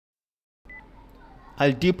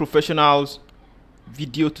Ideal Professionals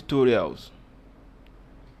video tutorials.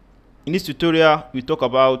 In this tutorial, we talk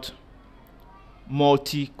about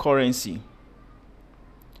multi-currency.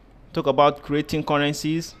 Talk about creating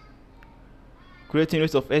currencies, creating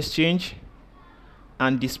rates of exchange,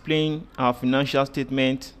 and displaying our financial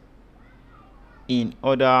statement in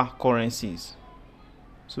other currencies.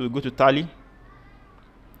 So we go to Tally.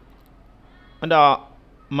 Under our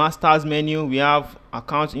master's menu, we have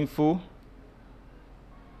account info.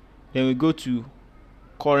 Then we go to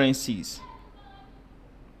currencies.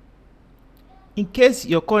 In case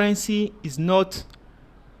your currency is not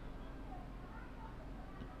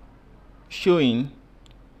showing,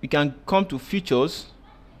 you can come to features,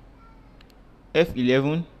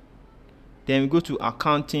 F11, then we go to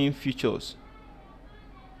accounting features.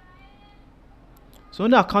 So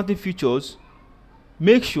under accounting features,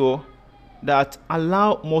 make sure that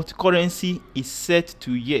allow multi-currency is set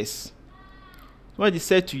to yes. So when it is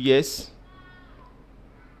set to yes,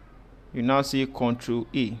 you now say Ctrl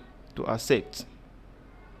A to accept.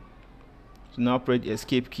 So now press the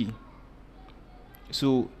escape key.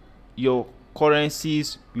 So your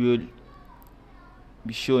currencies will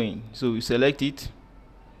be showing. So we select it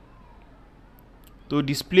to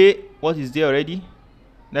display what is there already.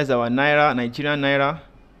 That's our naira, Nigerian naira.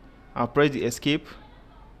 I'll press the escape.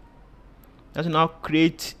 Let's now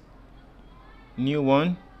create new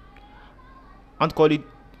one and call it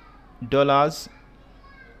dollars.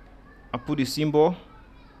 I put the symbol,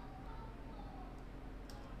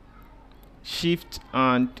 Shift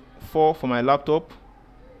and 4 for my laptop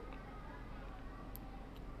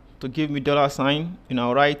to give me dollar sign, and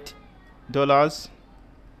I'll write dollars.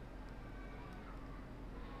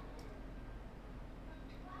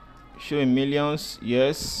 Showing millions,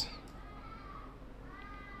 yes.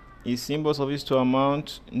 Is symbols of this to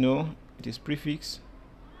amount? No. It is prefix.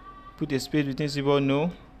 Put a space between symbol?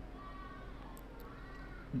 No.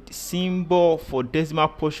 The symbol for decimal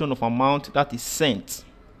portion of amount, that is cent.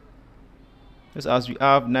 Just as we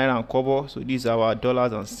have naira and kobo, so these are our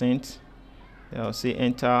dollars and cents. Then I'll say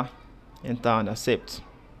enter, enter and accept.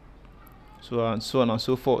 So on and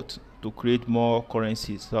so forth to create more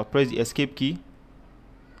currencies. So I'll press the escape key.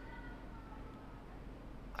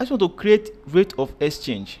 I just want to create rate of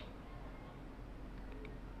exchange.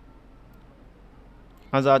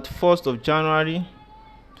 As at 1st of January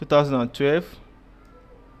 2012,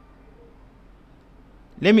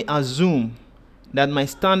 let me assume that my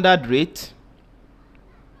standard rate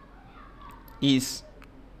is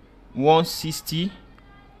 160.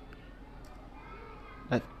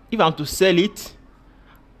 Like if I'm to sell it,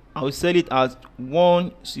 I will sell it at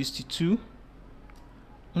 162.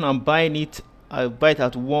 When I'm buying it, I'll buy it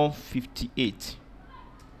at 158.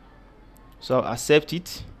 So I'll accept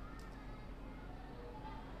it.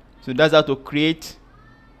 So that's how to create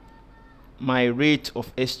my rate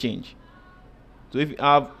of exchange. So if you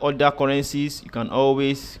have other currencies, you can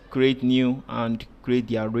always create new and create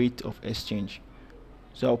their rate of exchange.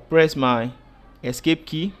 So I'll press my escape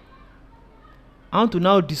key. I want to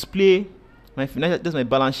now display my financial, that's my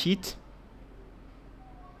balance sheet.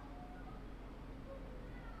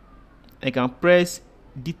 I can press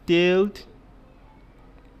detailed.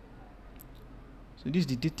 So this is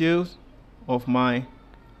the details of my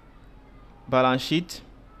balance sheet.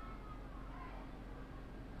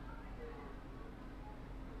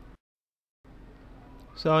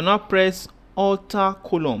 So I'll now press alter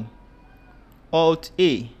column, Alt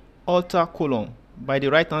A, alter column by the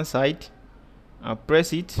right hand side. I'll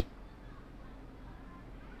press it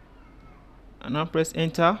and now press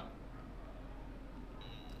enter.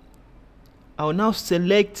 I'll now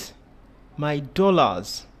select my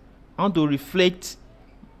dollars. I want to reflect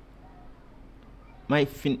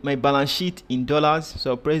my balance sheet in dollars.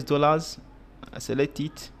 So I'll press dollars, I select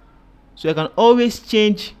it. So I can always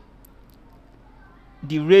change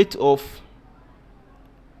the rate of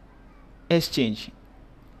exchange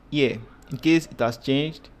here in case it has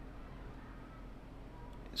changed.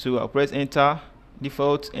 So I'll press enter,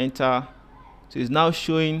 default, enter. So it's now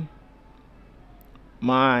showing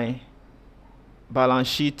my balance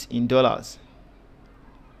sheet in dollars.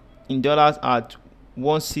 In dollars at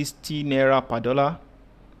 160 naira per dollar,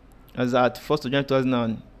 as at 1st of January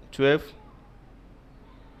 2012.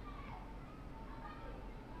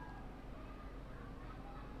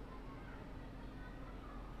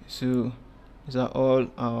 So these are all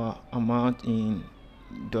our amount in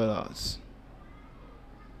dollars.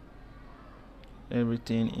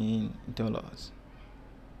 Everything in dollars.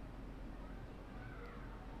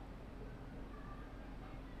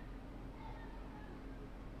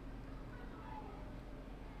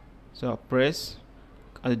 So I'll press.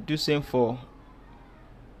 I'll do same for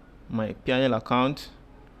my P&L account.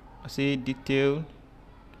 I say detail.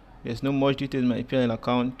 There's no much detail in my P&L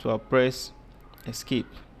account, so I press escape.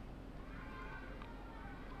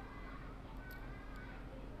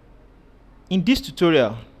 In this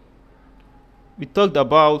tutorial, we talked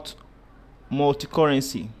about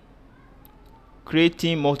multicurrency,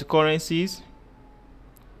 creating multicurrencies,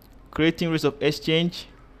 creating rates of exchange,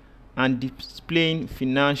 and displaying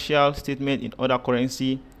financial statement in other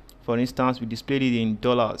currency. For instance, we displayed it in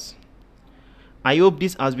dollars. I hope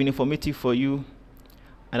this has been informative for you,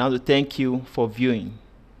 and I want to thank you for viewing.